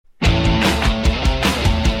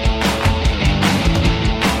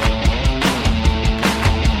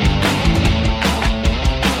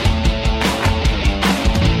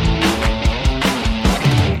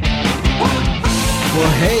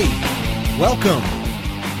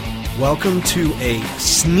Welcome. Welcome to a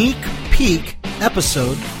sneak peek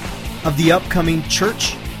episode of the upcoming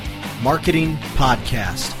Church Marketing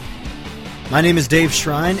Podcast. My name is Dave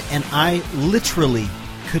Shrine, and I literally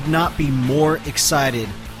could not be more excited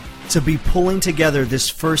to be pulling together this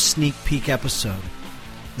first sneak peek episode.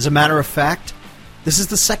 As a matter of fact, this is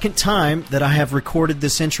the second time that I have recorded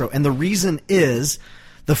this intro, and the reason is,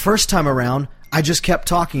 the first time around, I just kept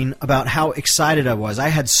talking about how excited I was. I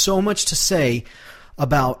had so much to say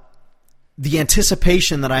about the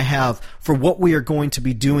anticipation that I have for what we are going to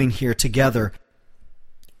be doing here together.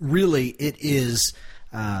 Really, it is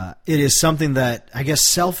something that I guess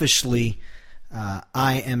selfishly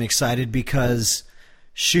I am excited because,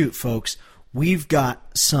 shoot, folks, we've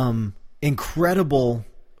got some incredible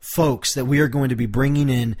folks that we are going to be bringing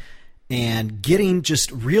in and getting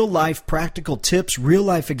just real-life practical tips,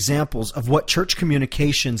 real-life examples of what church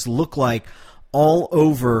communications look like all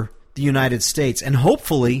over the United States, and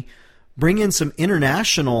hopefully bring in some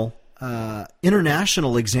international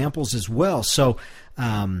examples as well. So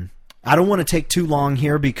I don't want to take too long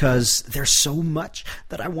here because there's so much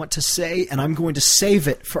that I want to say, and I'm going to save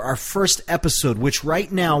it for our first episode, which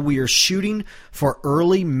right now we are shooting for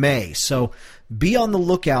early May. So be on the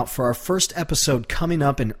lookout for our first episode coming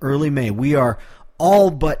up in early May. We are all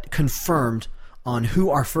but confirmed on who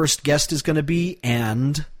our first guest is going to be,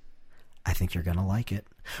 and I think you're going to like it.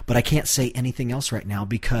 But I can't say anything else right now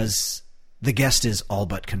because the guest is all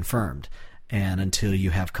but confirmed. And until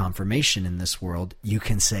you have confirmation in this world, you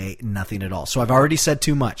can say nothing at all. So I've already said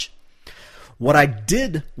too much. What I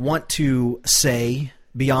did want to say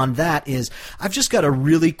beyond that is I've just got a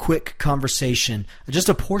really quick conversation, just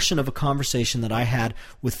a portion of a conversation that I had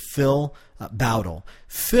with Phil Bowdle.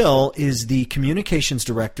 Phil is the communications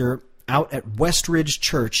director out at Westridge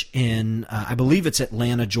Church in, I believe it's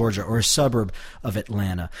Atlanta, Georgia, or a suburb of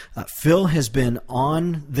Atlanta. Phil has been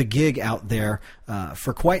on the gig out there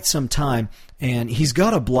for quite some time, and he's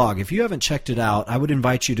got a blog. If you haven't checked it out, I would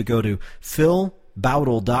invite you to go to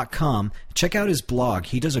philbowdle.com. Check out his blog.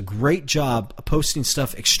 He does a great job posting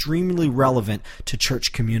stuff extremely relevant to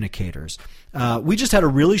church communicators. We just had a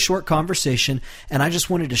really short conversation, and I just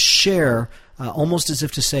wanted to share, almost as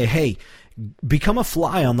if to say, hey, become a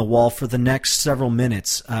fly on the wall for the next several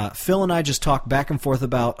minutes. Phil and I just talked back and forth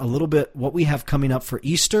about a little bit what we have coming up for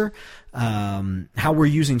Easter, how we're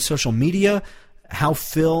using social media, how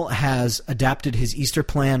Phil has adapted his Easter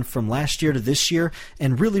plan from last year to this year,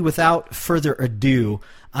 and really without further ado,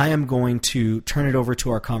 I am going to turn it over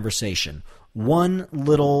to our conversation. One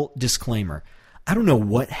little disclaimer. I don't know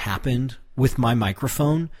what happened with my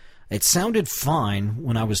microphone. It sounded fine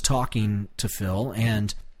when I was talking to Phil,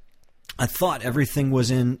 and I thought everything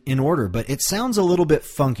was in order, but it sounds a little bit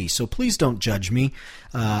funky, so please don't judge me.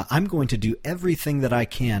 I'm going to do everything that I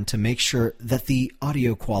can to make sure that the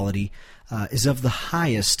audio quality is of the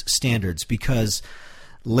highest standards because,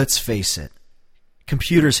 let's face it,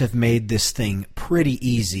 computers have made this thing pretty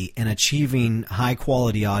easy, and achieving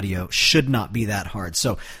high-quality audio should not be that hard.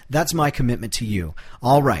 So that's my commitment to you.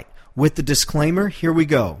 All right, with the disclaimer, here we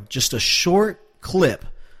go. Just a short clip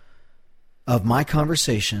of my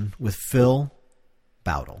conversation with Phil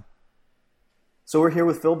Bowdle. So we're here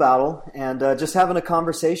with Phil Bowdle and just having a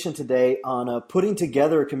conversation today on putting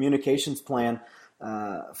together a communications plan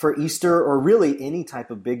for Easter or really any type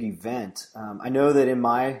of big event. I know that in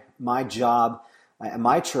my job at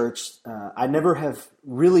my church, I never have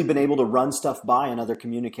really been able to run stuff by another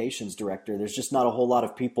communications director. There's just not a whole lot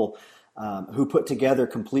of people who put together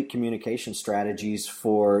complete communication strategies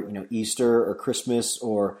for Easter or Christmas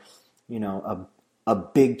or a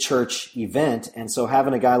big church event. And so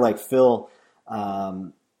having a guy like Phil,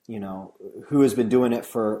 who has been doing it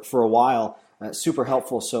for a while, super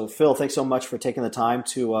helpful. So Phil, thanks so much for taking the time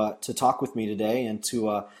to talk with me today and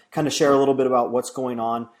to kind of share a little bit about what's going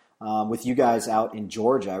on with you guys out in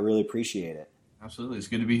Georgia. I really appreciate it. Absolutely. It's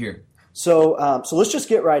good to be here. So let's just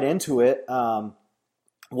get right into it.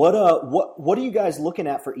 What are you guys looking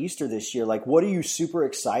at for Easter this year? Like, what are you super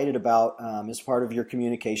excited about as part of your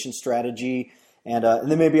communication strategy? And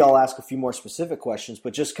then maybe I'll ask a few more specific questions,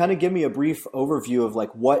 but just kind of give me a brief overview of like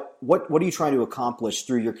what are you trying to accomplish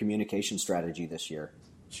through your communication strategy this year?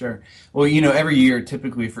 Sure. Well, every year,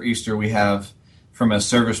 typically for Easter, we have from a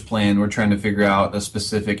service plan, we're trying to figure out a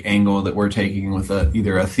specific angle that we're taking with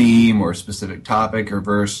either a theme or a specific topic or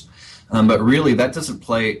verse. But really, that doesn't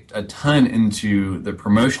play a ton into the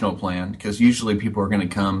promotional plan, because usually people are going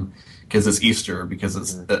to come because it's Easter, because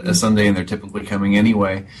it's a Sunday, and they're typically coming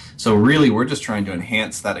anyway. So really, we're just trying to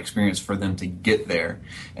enhance that experience for them to get there.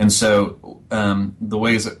 And so the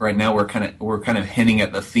ways that right now we're kind of hinting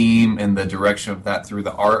at the theme and the direction of that through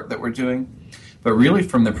the art that we're doing. But really,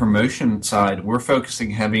 from the promotion side, we're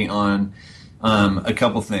focusing heavy on a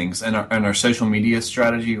couple things. And our social media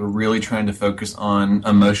strategy, we're really trying to focus on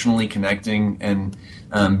emotionally connecting and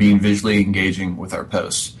being visually engaging with our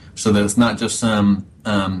posts, so that it's not just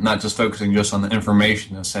not just focusing just on the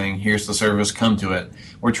information of saying, here's the service, come to it.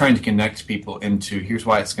 We're trying to connect people into, here's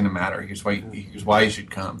why it's going to matter, here's why you should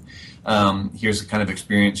come, here's the kind of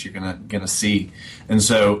experience you're gonna see. And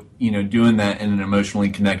so, doing that in an emotionally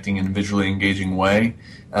connecting and visually engaging way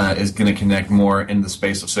is going to connect more in the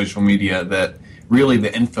space of social media that really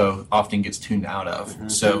the info often gets tuned out of. Mm-hmm.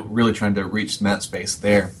 So really trying to reach in that space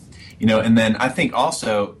there. And then I think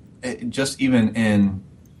also, just even in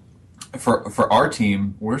for our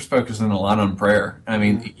team, we're focusing a lot on prayer. I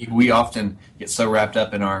mean, we often get so wrapped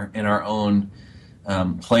up in our own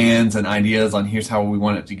plans and ideas on here's how we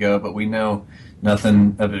want it to go, but we know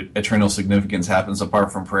nothing of eternal significance happens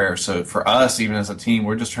apart from prayer. So for us, even as a team,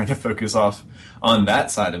 we're just trying to focus on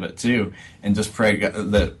that side of it too, and just pray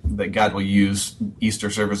that God will use Easter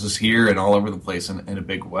services here and all over the place in a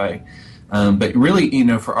big way. But really,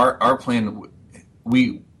 for our plan,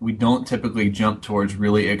 we don't typically jump towards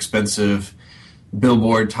really expensive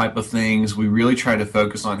billboard type of things. We really try to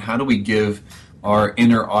focus on how do we give our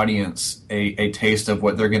inner audience a taste of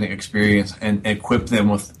what they're going to experience and equip them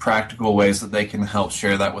with practical ways that they can help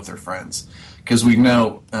share that with their friends. Because we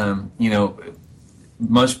know,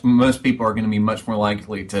 most people are going to be much more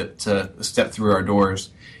likely to step through our doors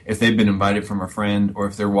if they've been invited from a friend, or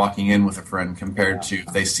if they're walking in with a friend, compared to if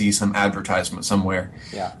they see some advertisement somewhere.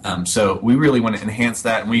 Yeah. So we really want to enhance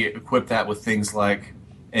that, and we equip that with things like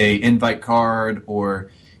a invite card, or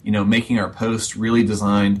making our post really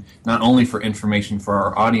designed not only for information for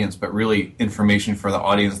our audience, but really information for the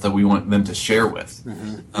audience that we want them to share with.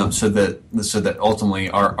 Mm-hmm. So that ultimately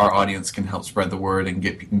our audience can help spread the word and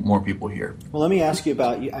get more people here. Well, let me ask you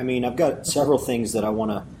about, I've got several things that I want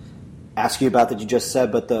to ask you about that you just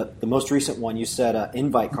said, but the most recent one, you said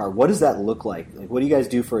invite card. What does that look like? What do you guys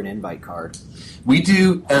do for an invite card? We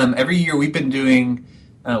do, every year we've been doing,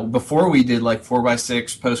 before we did like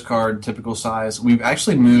 4x6 postcard, typical size, we've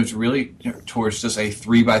actually moved really towards just a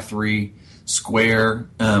 3x3 square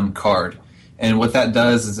card. And what that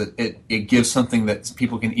does is it gives something that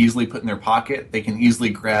people can easily put in their pocket. They can easily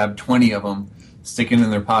grab 20 of them, stick it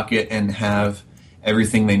in their pocket, and have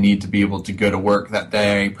everything they need to be able to go to work that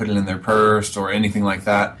day, put it in their purse or anything like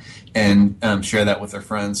that, and share that with their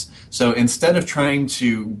friends. So instead of trying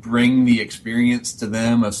to bring the experience to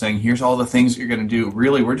them of saying, here's all the things that you're going to do,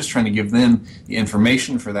 really we're just trying to give them the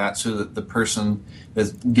information for that, so that the person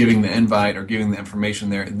that's giving the invite or giving the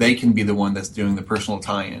information there, they can be the one that's doing the personal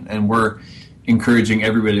tie-in. And we're encouraging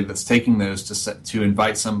everybody that's taking those to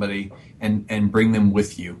invite somebody and bring them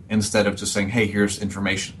with you, instead of just saying, hey, here's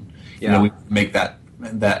information. Yeah. We make that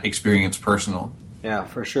experience personal. Yeah,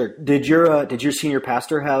 for sure. Did your senior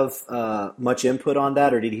pastor have much input on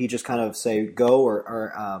that, or did he just kind of say go,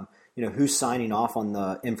 or who's signing off on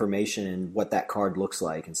the information and what that card looks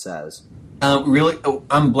like and says? Really,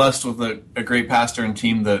 I'm blessed with a great pastor and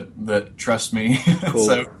team that trust me. Cool.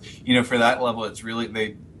 So for that level, it's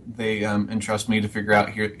really they entrust me to figure out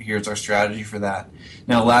here's our strategy for that.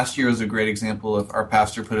 Now, last year was a great example of our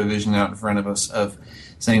pastor put a vision out in front of us of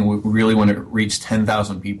saying we really want to reach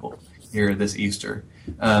 10,000 people here this Easter,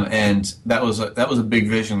 and that was a big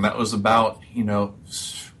vision. That was about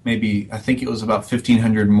maybe I think it was about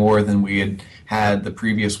 1,500 more than we had the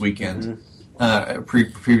previous weekend,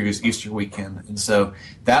 previous Easter weekend, and so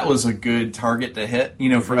that was a good target to hit,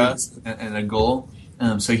 for us, and a goal.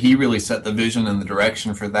 So he really set the vision and the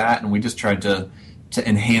direction for that, and we just tried to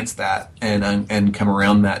enhance that and come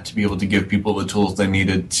around that to be able to give people the tools they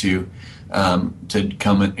needed to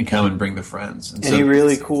come and bring their friends. And any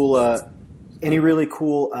really cool,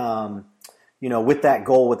 with that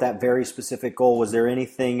goal, with that very specific goal, was there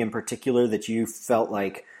anything in particular that you felt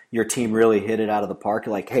like your team really hit it out of the park?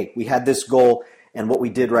 Like, hey, we had this goal, and what we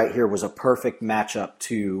did right here was a perfect matchup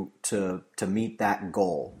to meet that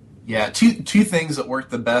goal. Yeah, two things that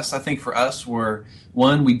worked the best, I think, for us were,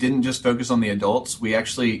 one, we didn't just focus on the adults. We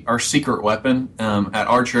actually, our secret weapon at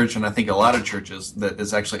our church, and I think a lot of churches that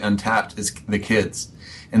is actually untapped, is the kids.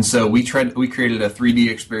 And so we created a 3D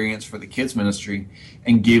experience for the kids ministry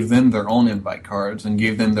and gave them their own invite cards and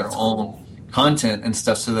gave them their own content and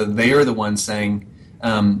stuff, so that they are the ones saying,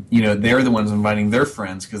 they're the ones inviting their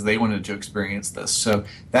friends because they wanted to experience this. So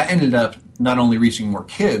that ended up not only reaching more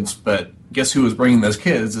kids, but guess who was bringing those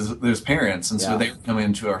kids? There's parents, and so they were coming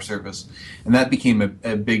into our service, and that became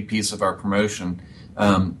a big piece of our promotion,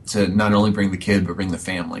 to not only bring the kid but bring the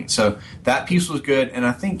family. So that piece was good, and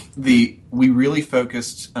I think we really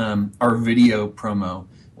focused, our video promo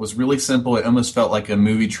was really simple. It almost felt like a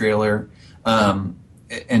movie trailer, and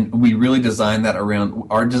we really designed that around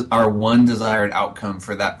our one desired outcome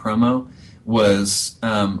for that promo was,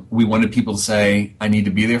 we wanted people to say, I need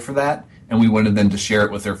to be there for that. And we wanted them to share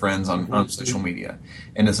it with their friends on social media.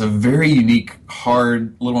 And it's a very unique,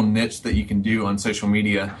 hard little niche that you can do on social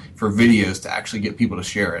media for videos to actually get people to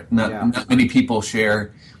share it. Not many people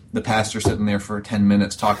share the pastor sitting there for 10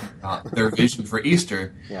 minutes talking about their vision for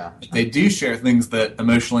Easter. Yeah. They do share things that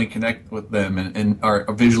emotionally connect with them and are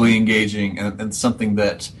visually engaging and something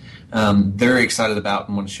that they're excited about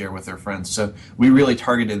and want to share with their friends. So we really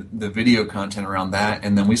targeted the video content around that,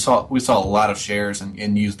 and then we saw a lot of shares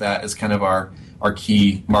and used that as kind of our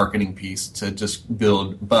key marketing piece to just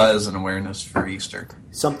build buzz and awareness for Easter.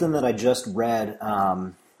 Something that I just read,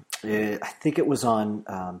 I think it was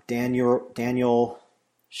on Daniel.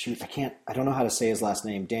 Shoot, I don't know how to say his last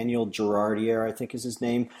name. Daniel Girardier, I think is his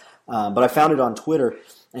name. But I found it on Twitter,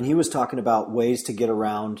 and he was talking about ways to get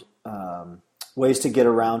around how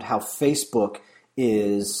Facebook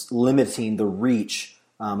is limiting the reach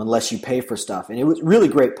unless you pay for stuff. And it was a really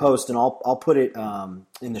great post, and I'll put it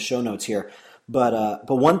in the show notes here. But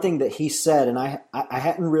one thing that he said, and I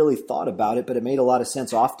hadn't really thought about it, but it made a lot of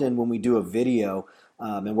sense. Often when we do a video,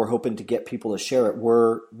 and we're hoping to get people to share it,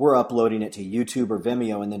 we're uploading it to YouTube or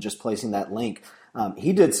Vimeo and then just placing that link.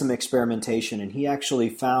 He did some experimentation, and he actually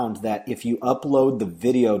found that if you upload the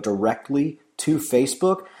video directly to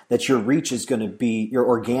Facebook, that your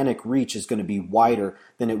organic reach is going to be wider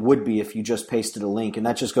than it would be if you just pasted a link. And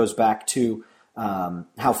that just goes back to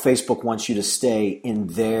how Facebook wants you to stay in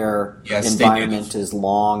their environment as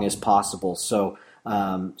long as possible. So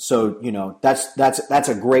that's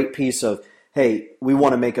a great piece of, hey, we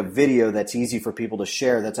want to make a video that's easy for people to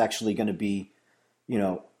share. That's actually going to be,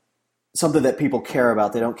 something that people care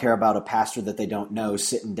about. They don't care about a pastor that they don't know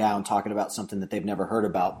sitting down talking about something that they've never heard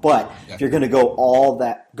about. But if you're going to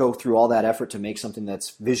go through all that effort to make something that's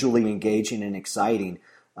visually engaging and exciting,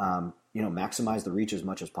 maximize the reach as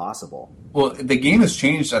much as possible. Well, the game has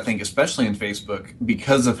changed, I think, especially in Facebook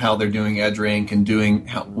because of how they're doing edge rank and doing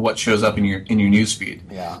what shows up in your newsfeed.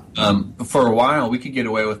 Yeah. For a while, we could get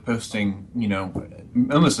away with posting,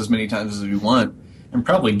 almost as many times as we want, and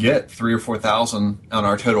probably get 3,000 or 4,000 on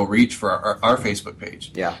our total reach for our Facebook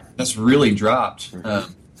page. Yeah, that's really dropped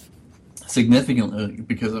significantly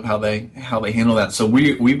because of how they handle that. So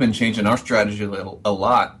we've been changing our strategy a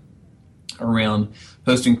lot around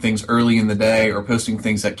posting things early in the day or posting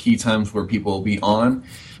things at key times where people will be on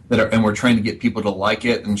and we're trying to get people to like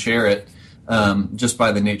it and share it. Just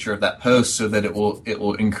by the nature of that post, so that it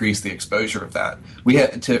will increase the exposure of that.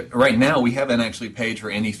 Right now we haven't actually paid for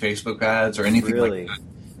any Facebook ads or anything like that,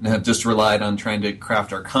 and have just relied on trying to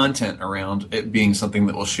craft our content around it being something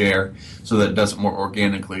that we'll share, so that it does it more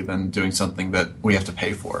organically than doing something that we have to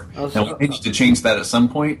pay for. Now we need to change that at some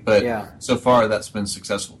point, but so far that's been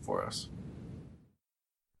successful for us.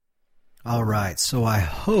 All right, so I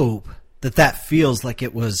hope that feels like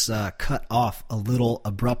it was cut off a little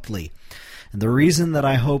abruptly. And the reason that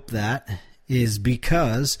I hope that is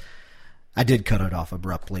because I did cut it off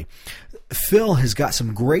abruptly. Phil has got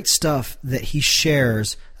some great stuff that he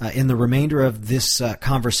shares in the remainder of this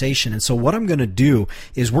conversation. And so what I'm going to do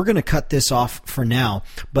is we're going to cut this off for now,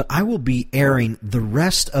 but I will be airing the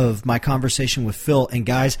rest of my conversation with Phil. And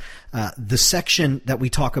guys, the section that we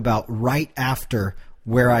talk about right after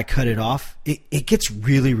where I cut it off, it gets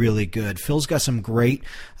really, really good. Phil's got some great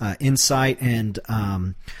insight, and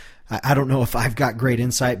I don't know if I've got great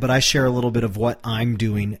insight, but I share a little bit of what I'm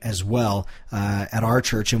doing as well at our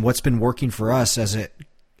church and what's been working for us as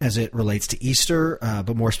it relates to Easter,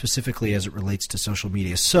 but more specifically as it relates to social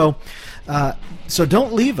media. So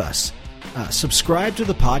don't leave us. Subscribe to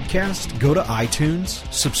the podcast. Go to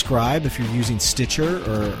iTunes. Subscribe if you're using Stitcher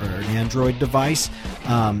or an Android device.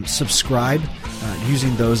 Subscribe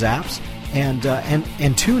using those apps,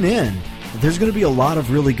 and tune in. There's going to be a lot of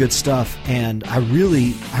really good stuff, and I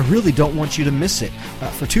really don't want you to miss it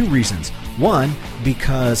for two reasons. One,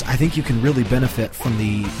 because I think you can really benefit from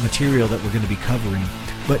the material that we're going to be covering.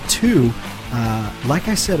 But two, like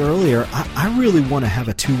I said earlier, I really want to have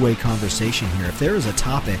a two-way conversation here. If there is a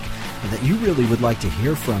topic that you really would like to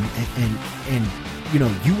hear from, and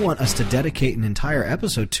you want us to dedicate an entire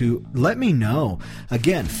episode to, let me know.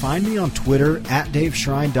 Again, find me on Twitter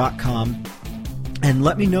 @DaveShrine.com. and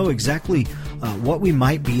let me know exactly what we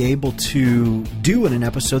might be able to do in an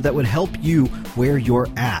episode that would help you where you're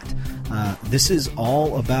at. This is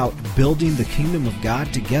all about building the kingdom of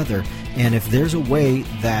God together, and if there's a way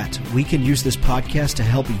that we can use this podcast to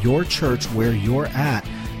help your church where you're at,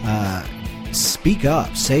 speak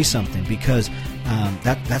up, say something, because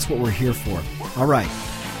that's what we're here for. All right.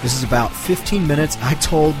 This is about 15 minutes. I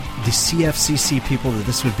told the CFCC people that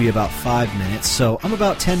this would be about 5 minutes, so I'm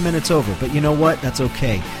about 10 minutes over. But you know what? That's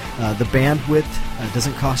okay. The bandwidth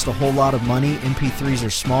doesn't cost a whole lot of money. MP3s are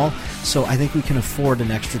small, so I think we can afford an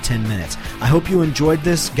extra 10 minutes. I hope you enjoyed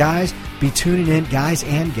this, guys. Be tuning in, guys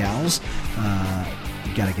and gals.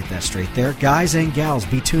 You got to get that straight there. Guys and gals,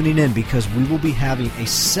 be tuning in, because we will be having a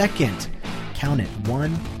second, count it,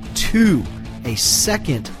 1, 2, a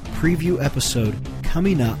second preview episode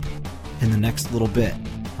coming up in the next little bit.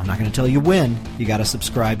 I'm not going to tell you when. You got to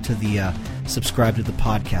subscribe to the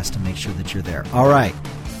podcast to make sure that you're there. All right.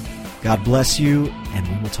 God bless you, and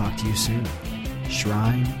we will talk to you soon.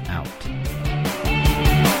 Shrine out.